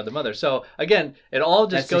Father, God the Mother. So again, it all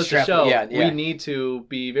just goes to show we need to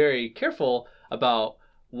be very careful about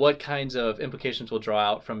what kinds of implications we'll draw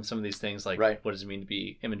out from some of these things, like what does it mean to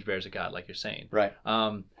be image bearers of God, like you're saying. Right.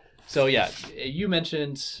 So you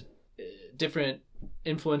mentioned different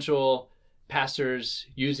influential pastors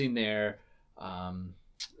using their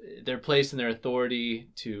place and their authority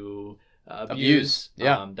to abuse.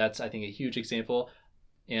 That's, I think, a huge example,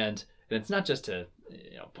 and it's not just to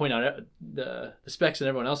point out the specks in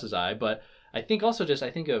everyone else's eye, but I think also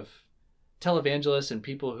I think of televangelists and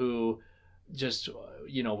people who just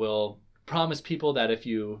will promise people that if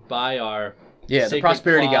you buy our the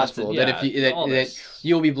prosperity gospel, that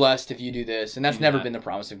you'll be blessed if you do this, and that's never been the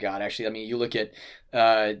promise of God. Actually, I mean, you look at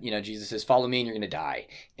Jesus says, "Follow me, and you're going to die,"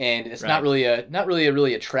 and it's not really a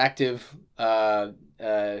really attractive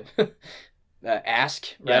ask,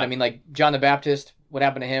 right? I mean, like John the Baptist, what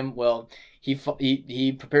happened to him? Well, he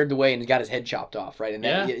prepared the way and got his head chopped off, right? And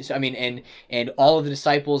I mean, and all of the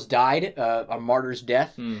disciples died a martyr's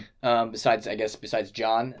death. Besides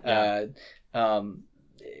John.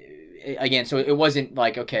 Again, so it wasn't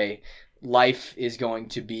like, okay, life is going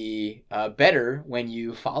to be better when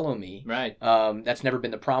you follow me. Right. That's never been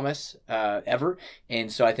the promise ever,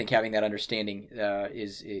 and so I think having that understanding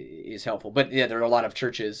is helpful. But there are a lot of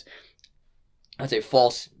churches, I'd say,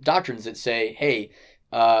 false doctrines that say, hey,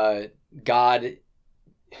 God's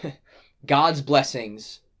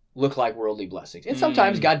blessings look like worldly blessings, and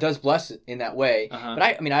sometimes God does bless it in that way. But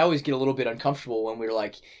I always get a little bit uncomfortable when we're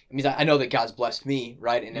like, it means I know that God's blessed me,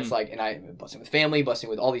 right? And it's like, and I blessing with family, blessing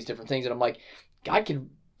with all these different things, and I'm like, God can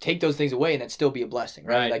take those things away and that still be a blessing,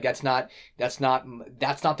 right? Like that's not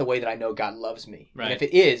the way that I know God loves me. Right. And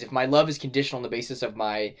if my love is conditional on the basis of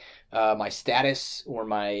my status or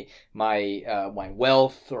my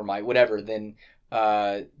wealth or my whatever, then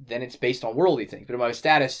it's based on worldly things. But if my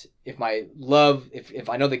status, if my love, if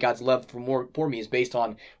I know that God's love for me is based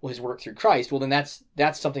on His work through Christ, well, then that's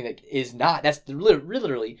something that is not. That's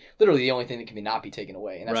literally the only thing that can not be taken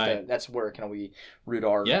away, and that's where we root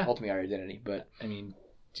our ultimately our identity. But I mean,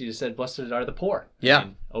 Jesus said, "Blessed are the poor." Yeah. I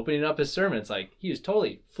mean, opening up His sermon, it's like He was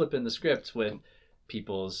totally flipping the script with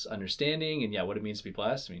people's understanding and what it means to be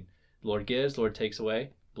blessed. I mean, the Lord gives, the Lord takes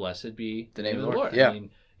away. Blessed be the name of the Lord. Yeah. I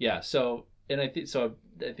mean, so. And I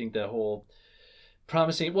think the whole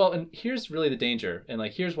promising, and here's really the danger, and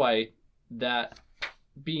here's why that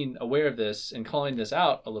being aware of this and calling this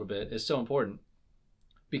out a little bit is so important,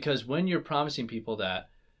 because when you're promising people that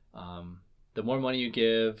the more money you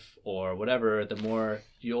give or whatever, the more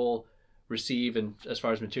you'll receive, and as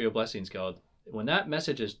far as material blessings go, when that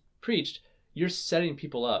message is preached, you're setting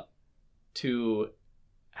people up to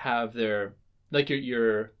have their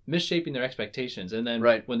you're misshaping their expectations, and then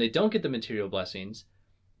when they don't get the material blessings,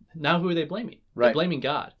 now who are they blaming? They're blaming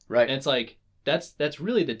God. Right. And it's like that's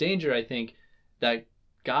really the danger, I think, that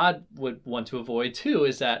God would want to avoid too,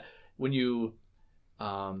 is that when you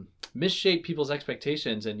misshape people's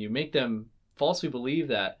expectations and you make them falsely believe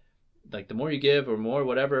that the more you give or more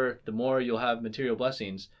whatever, the more you'll have material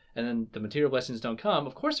blessings, and then the material blessings don't come,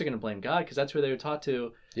 of course they're going to blame God, because that's where they were taught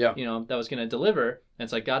to, that was going to deliver. And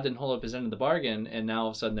it's like God didn't hold up His end of the bargain, and now all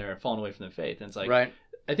of a sudden they're falling away from their faith. And it's like, I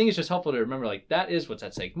think it's just helpful to remember, that is what's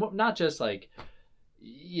at stake. Not just we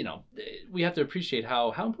have to appreciate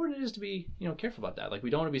how important it is to be, careful about that. We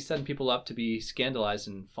don't want to be setting people up to be scandalized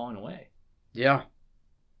and falling away. Yeah.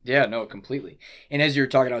 Yeah, no, completely. And as you were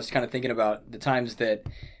talking, I was kind of thinking about the times that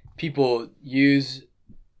people use,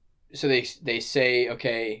 so they say,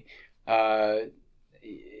 okay,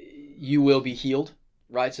 you will be healed,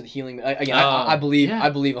 right? So the healing, again, I believe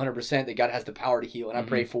 100% that God has the power to heal, and I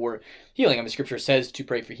pray for healing. I mean, Scripture says to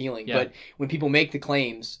pray for healing, but when people make the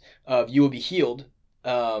claims of you will be healed,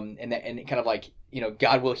 and kind of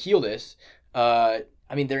God will heal this,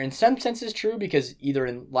 I mean, they're in some senses true because either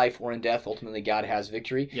in life or in death, ultimately God has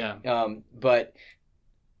victory. Yeah.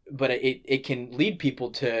 But it can lead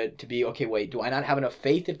people to be, okay, wait, do I not have enough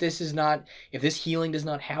faith if this healing does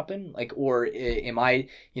not happen? Like, or am I,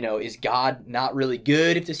 is God not really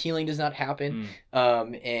good if this healing does not happen?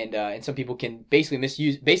 And some people can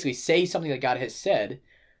basically say something that God has said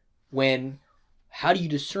when, how do you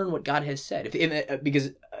discern what God has said? Because,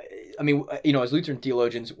 I mean, as Lutheran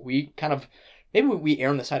theologians, we kind of, maybe we err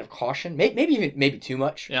on the side of caution, maybe too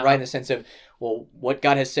much, right? In the sense of, well, what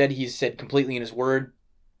God has said, He's said completely in His Word.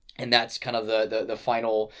 And that's kind of the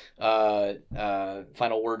final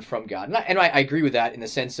word from God. And I agree with that in the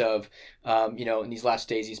sense of, in these last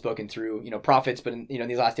days He's spoken through, prophets, but in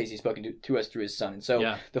these last days He's spoken to us through His Son. And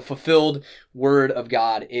so the fulfilled word of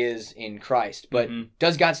God is in Christ. But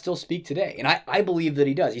does God still speak today? And I believe that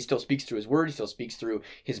He does. He still speaks through His word. He still speaks through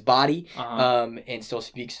His body, and still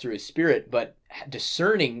speaks through His Spirit. But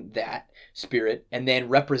discerning that Spirit and then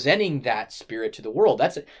representing that Spirit to the world,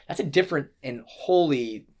 that's a different and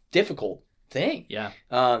wholly difficult thing.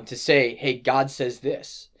 To say, hey, God says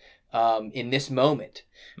this in this moment,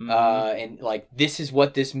 and like this is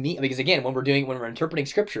what this means. Because again, when we're interpreting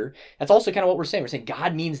Scripture, that's also kind of what we're saying. We're saying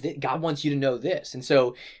God means that, God wants you to know this. And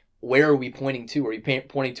so, where are we pointing to? Are we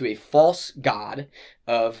pointing to a false God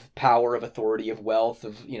of power, of authority, of wealth,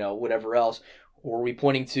 of whatever else, or are we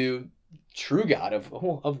pointing to true God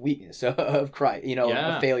of weakness, of Christ,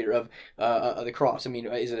 of failure, of the cross? I mean,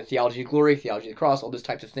 is it a theology of glory, theology of the cross, all those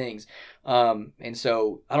types of things? And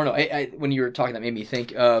so I don't know. When you were talking, that made me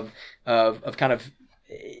think of kind of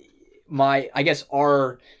I guess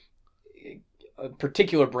our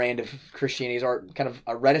particular brand of Christianity is our kind of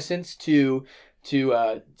a reticence to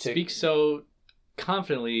speak so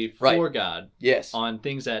confidently for God, on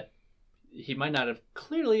things that He might not have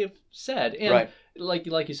clearly have said, and like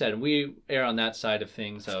you said, we err on that side of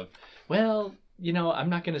things of, well, I'm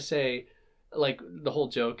not going to say, like the whole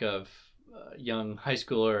joke of a young high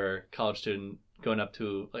schooler or college student going up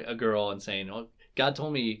to like a girl and saying, well, God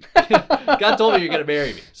told me you're going to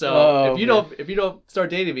marry me. So if you don't start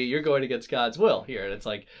dating me, you're going against God's will here. And it's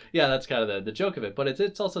like, that's kind of the joke of it. But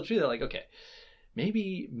it's also true that, like, okay,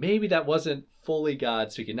 maybe that wasn't fully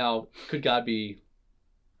God speaking. Now, could God be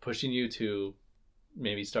pushing you to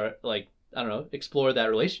maybe start, like, I don't know, explore that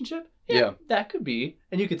relationship? Yeah, that could be.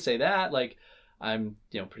 And you could say that, like, I'm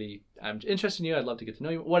interested in you, I'd love to get to know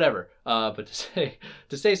you, whatever. But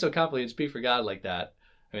to say so confidently and speak for God like that,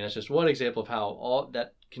 I mean, that's just one example of how all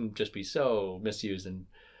that can just be so misused and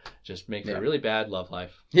just make for a really bad love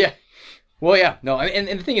life. Yeah. Well, yeah, no, and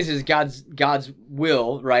the thing is God's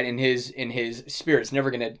will, right, in His Spirit is never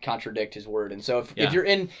going to contradict His Word. And so if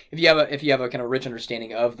you have a kind of rich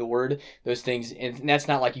understanding of the Word, those things, and that's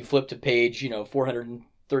not like you flip to page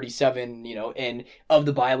 437 and of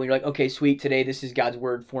the Bible, you're like, okay, sweet, today this is God's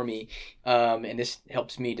Word for me, and this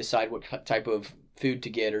helps me decide what type of food to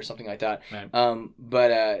get or something like that. Right.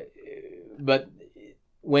 But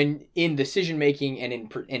when in decision making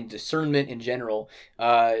and in discernment in general,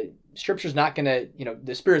 Scripture's not going to,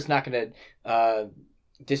 the Spirit's not going to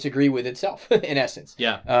disagree with itself in essence.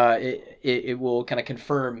 It will kind of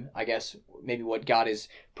confirm, I guess, maybe what God is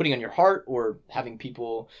putting on your heart, or having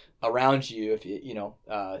people around you,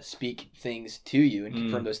 if speak things to you and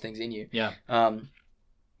confirm those things in you.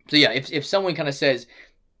 If someone kind of says,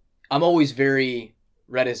 I'm always very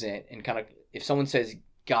reticent, and kind of, if someone says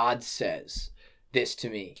God says this to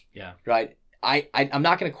me, right, I'm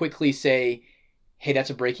not going to quickly say, hey,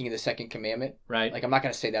 that's a breaking of the second commandment. Right. Like, I'm not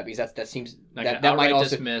going to say that, because that seems that might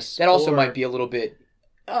also dismiss, that also might be a little bit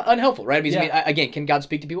unhelpful, right? Because I mean, again, can God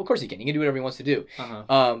speak to people? Of course He can. He can do whatever He wants to do.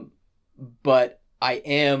 But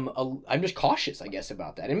I'm just cautious, I guess,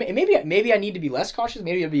 about that. And maybe I need to be less cautious.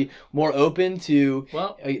 Maybe I'll be more open to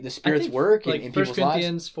the Spirit's work in people's lives. 1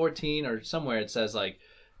 Corinthians 14 or somewhere it says, like,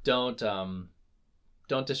 don't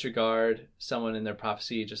disregard someone in their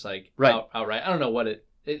prophecy, just like outright. I don't know what it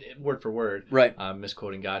word for word. Right. I'm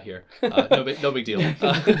misquoting God here. No big deal.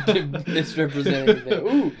 Misrepresenting.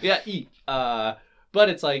 Ooh. Yeah. But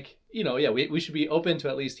it's like, we should be open to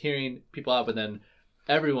at least hearing people out, but then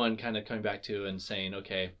everyone kind of coming back to and saying,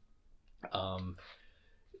 okay,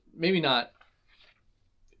 maybe not.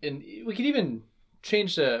 And we could even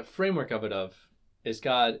change the framework of it of, is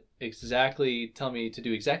God exactly telling me to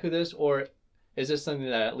do exactly this, or is this something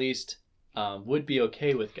that at least would be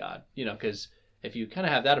okay with God? Because if you kind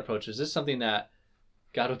of have that approach, is this something that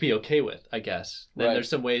God would be okay with, I guess? Then there's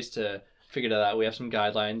some ways to figure that out. We have some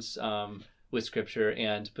guidelines with Scripture,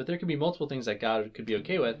 but there could be multiple things that God could be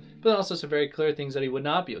okay with, but then also some very clear things that He would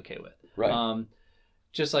not be okay with. Right.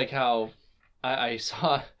 Just like how I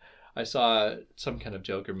saw I saw some kind of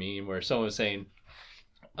joke or meme where someone was saying,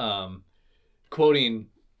 quoting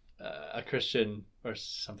a Christian or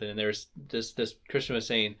something, and there's this Christian was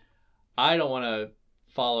saying, I don't want to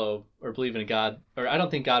follow or believe in God, or I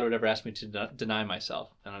don't think God would ever ask me to deny myself.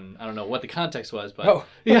 And I don't know what the context was, but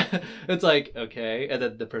yeah, it's like, okay. And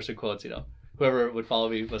then the person quotes, whoever would follow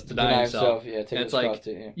me must deny himself. Yeah, take and it's like,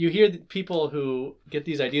 you hear people who get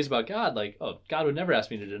these ideas about God, like, oh, God would never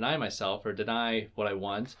ask me to deny myself or deny what I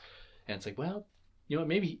want. And it's like, well,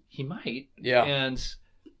 maybe he might. Yeah. And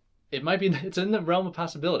it might be, it's in the realm of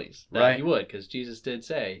possibilities that he would, because Jesus did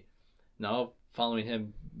say, no, following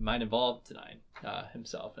him might involve denying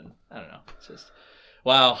himself. And I don't know. It's just,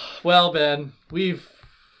 wow. Well, Ben, we've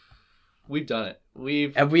done it.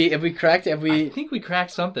 Have we cracked? I think we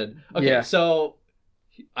cracked something. Okay, so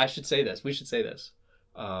I should say this. We should say this.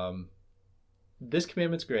 This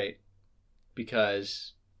commandment's great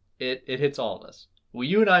because it hits all of us. Well,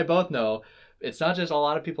 you and I both know it's not just a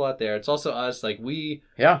lot of people out there. It's also us. Like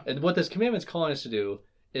and what this commandment's calling us to do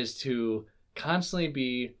is to constantly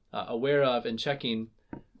be aware of and checking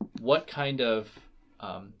what kind of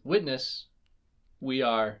witness we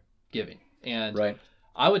are giving. And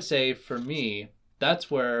I would say for me,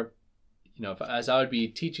 that's where, as I would be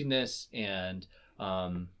teaching this and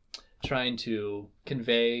trying to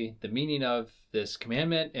convey the meaning of this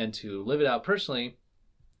commandment and to live it out personally,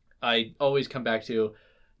 I always come back to,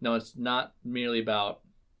 no, it's not merely about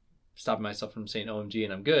stopping myself from saying OMG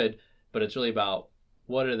and I'm good, but it's really about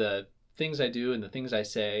what are the things I do and the things I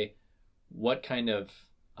say, what kind of,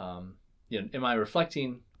 am I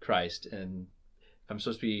reflecting Christ? And if I'm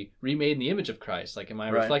supposed to be remade in the image of Christ, like, am I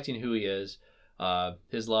reflecting who he is,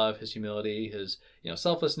 his love, his humility, his,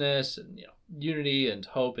 selflessness, and, unity and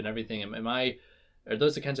hope and everything? Are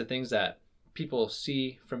those the kinds of things that people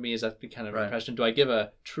see from me? Is that the kind of impression? Do I give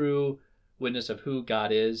a true witness of who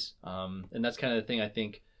God is? And that's kind of the thing I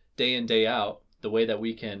think day in, day out, the way that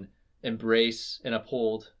we can embrace and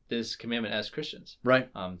uphold this commandment as Christians. Right.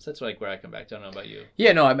 So that's like where I come back to. I don't know about you.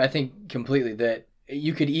 Yeah, no, I think completely that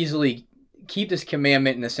you could easily keep this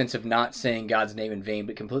commandment in the sense of not saying God's name in vain,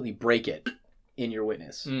 but completely break it in your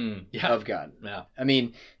witness of God. Yeah. I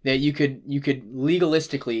mean, that you could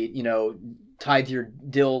legalistically, tie to your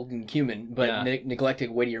dill and cumin, but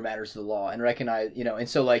neglecting weightier matters of the law and recognize, and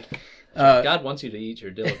so like... God wants you to eat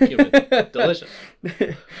your dill and cumin. Delicious.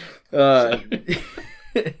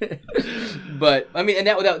 But I mean, and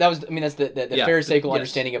that was, I mean, that's the Pharisaical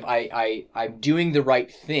understanding of I'm doing the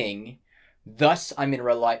right thing, thus I'm in a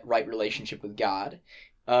right relationship with God.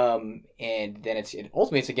 And then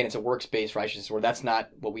ultimately it's a works-based righteousness, where that's not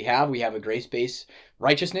what we have. We have a grace-based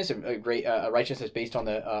righteousness, a righteousness based on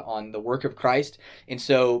the work of Christ. And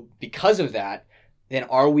so because of that, then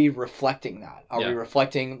are we reflecting that? Are we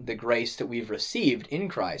reflecting the grace that we've received in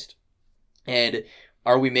Christ? And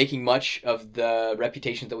are we making much of the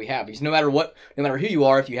reputation that we have? Because no matter who you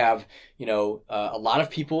are, if you have, a lot of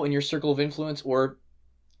people in your circle of influence or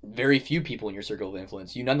very few people in your circle of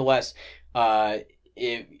influence, you nonetheless bear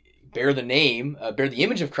the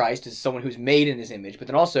image of Christ as someone who's made in his image, but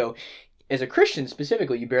then also as a Christian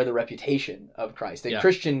specifically, you bear the reputation of Christ. The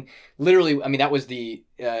Christian, literally, I mean, that was the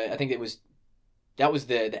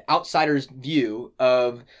outsider's view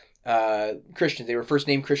of Christians. They were first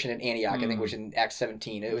named Christian in Antioch, I think, which in Acts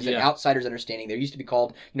 17. It was an outsider's understanding. They used to be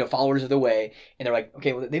called, followers of the way, and they're like,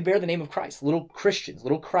 okay, well, they bear the name of Christ, little Christians,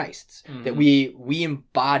 little Christs, that we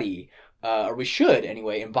embody, or we should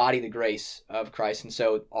anyway, embody the grace of Christ. And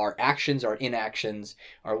so our actions, our inactions,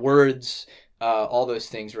 our words, all those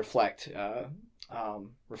things reflect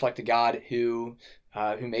the God who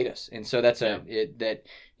made us. And so that's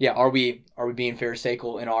are we being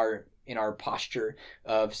pharisaical in our posture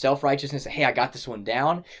of self-righteousness? Hey, I got this one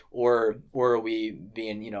down, or are we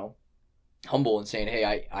being, humble and saying,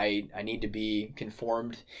 hey, I need to be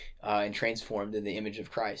conformed and transformed in the image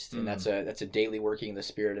of Christ, and that's a daily working in the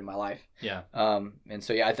Spirit in my life. Yeah. And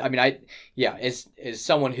so as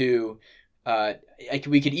someone who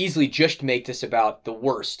we could easily just make this about the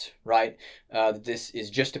worst, right? This is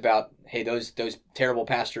just about, hey, those terrible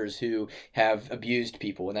pastors who have abused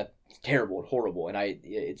people, and that's terrible and horrible. And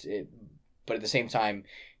but at the same time,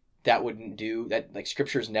 that wouldn't do that. Like,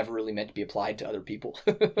 Scripture is never really meant to be applied to other people.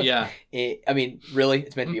 Yeah. I mean, really,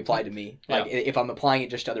 it's meant to be applied to me. Like, if I'm applying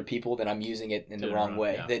it just to other people, then I'm using it in the wrong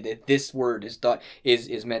way. Yeah. This word is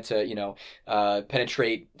meant to,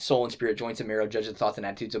 penetrate soul and spirit, joints and marrow, judge the thoughts and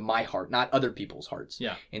attitudes of my heart, not other people's hearts.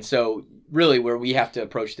 Yeah. And so, really, where we have to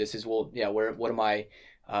approach this is, what am I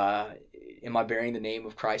bearing the name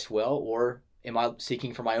of Christ well, or am I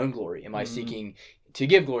seeking for my own glory? Am I seeking to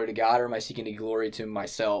give glory to God, or am I seeking to glory to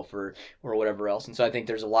myself, or whatever else? And so I think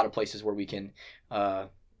there's a lot of places where we can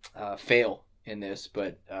fail in this,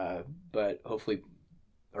 but hopefully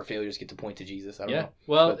our failures get to point to Jesus. I don't know.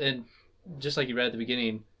 Well, and just like you read at the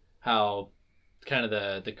beginning, how kind of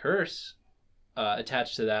the curse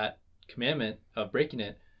attached to that commandment of breaking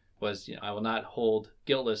it was, I will not hold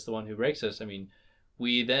guiltless the one who breaks us. I mean,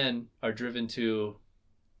 we then are driven to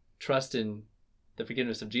trust in the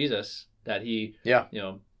forgiveness of Jesus, that he,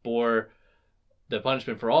 bore the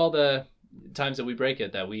punishment for all the times that we break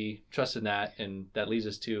it, that we trust in that, and that leads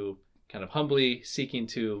us to kind of humbly seeking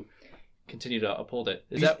to continue to uphold it.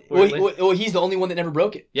 Is that well, he's the only one that never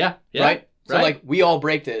broke it. Yeah. Right? So like, we all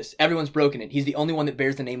break this. Everyone's broken it. He's the only one that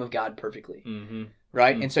bears the name of God perfectly. Mm-hmm.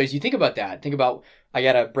 Right? Mm-hmm. And so as you think about that, I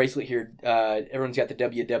got a bracelet here. Everyone's got the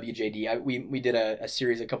WWJD. We did a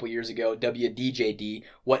series a couple years ago, WDJD,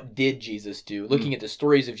 What Did Jesus Do? Looking at the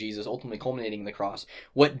stories of Jesus, ultimately culminating in the cross.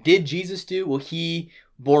 What did Jesus do? Well, he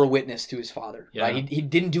bore witness to his Father. Yeah. Right? He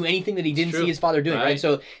didn't do anything that he didn't see his Father doing. Right?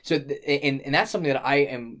 So and that's something that I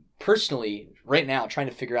am personally right now trying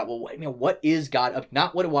to figure out. Well, what is God up?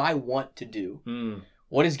 Not what do I want to do.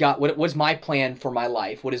 What is God? What's my plan for my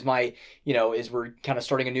life? What is my, as we're kind of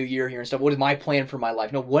starting a new year here and stuff, what is my plan for my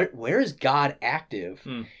life? Where is God active?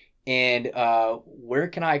 And where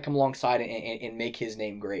can I come alongside and make his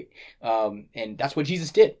name great? And that's what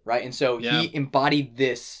Jesus did, right? And so he embodied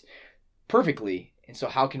this perfectly. And so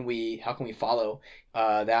how can we follow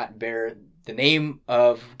that, bear the name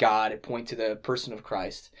of God, point to the person of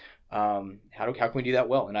Christ? How can we do that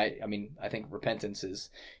well? And I think repentance is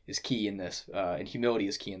key in this, and humility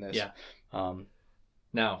is key in this. Yeah.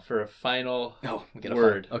 Now for a final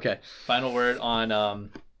word. Okay. Final word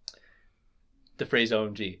on the phrase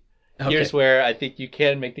OMG. Okay. Here's where I think you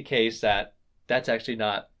can make the case that that's actually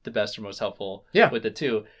not the best or most helpful with the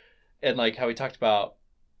two. And like how we talked about,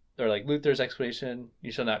 or like Luther's explanation,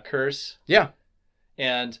 you shall not curse. Yeah.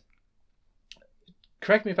 And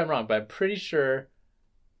correct me if I'm wrong, but I'm pretty sure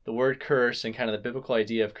the word curse and kind of the biblical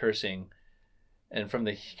idea of cursing, and from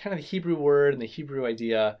the kind of the Hebrew word and the Hebrew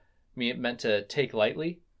idea, it meant to take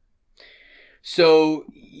lightly. So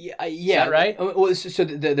yeah, is that right? Well, so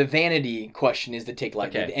the vanity question is the take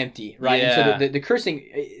lightly, the empty, right? Yeah. And so the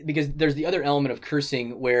cursing, because there's the other element of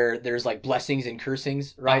cursing where there's like blessings and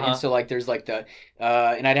cursings, right? And so like there's like the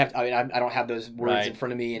and I don't have those words in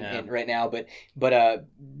front of me and right now,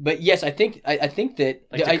 but yes, I think that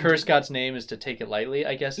like to curse God's name is to take it lightly,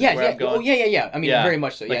 I guess. Is where I'm going. Oh yeah. I mean, very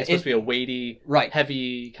much so. Like yeah, it's supposed to be a weighty,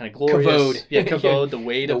 heavy, kind of glorious. Kavod. Yeah, kavod, the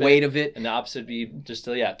weight of it, and and the opposite would be just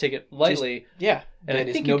to take it lightly. Yeah, and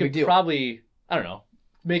I think you could probably, I don't know,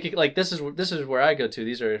 make it like this is where I go to.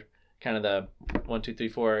 These are kind of the 1, 2, 3,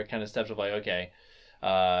 4 kind of steps of like, okay,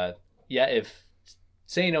 if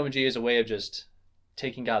saying OMG is a way of just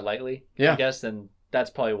taking God lightly, I guess, then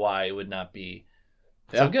that's probably why it would not be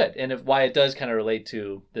so good, and why it does kind of relate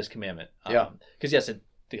to this commandment. Because yes,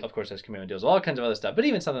 of course, this commandment deals with all kinds of other stuff, but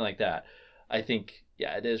even something like that, I think.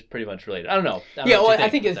 Yeah, it is pretty much related. I don't know. I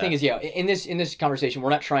think the thing is, in this conversation, we're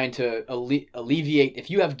not trying to alleviate. If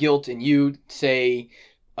you have guilt and you say,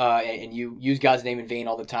 and you use God's name in vain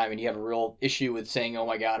all the time, and you have a real issue with saying, "Oh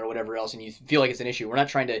my God" or whatever else, and you feel like it's an issue, we're not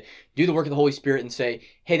trying to do the work of the Holy Spirit and say,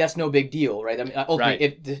 "Hey, that's no big deal," right? I mean, ultimately,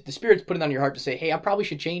 if the Spirit's put it on your heart to say, "Hey, I probably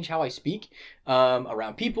should change how I speak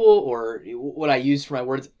around people or what I use for my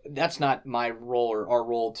words," that's not my role or our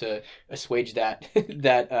role to assuage that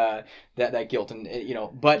guilt, and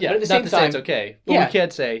but at the same time, it's okay. But we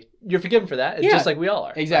can't say you're forgiven for that. It's just like we all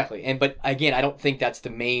are. Exactly, but again, I don't think that's the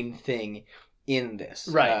main thing in this,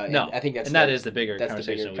 right? No, I think that is the bigger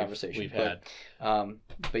conversation we've had.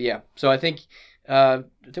 But yeah, so I think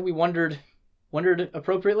we wondered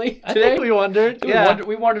appropriately today. I think we wondered.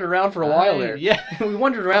 We wandered around for a while there. Yeah, we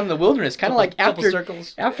wandered around in the wilderness, kind of like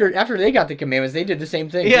after they got the commandments, they did the same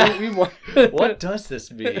thing. Yeah. What does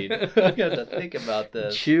this mean? I got to think about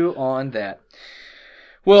this. Chew on that.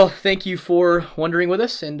 Well, thank you for wondering with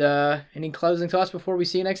us, and any closing thoughts before we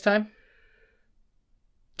see you next time?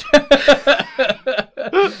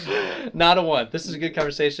 Not a one. This is a good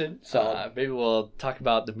conversation. So maybe we'll talk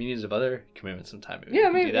about the meanings of other commandments sometime.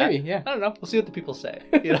 Maybe. Yeah. I don't know. We'll see what the people say.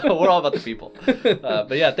 We're all about the people.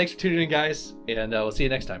 But yeah, thanks for tuning in, guys, and we'll see you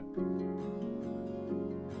next time.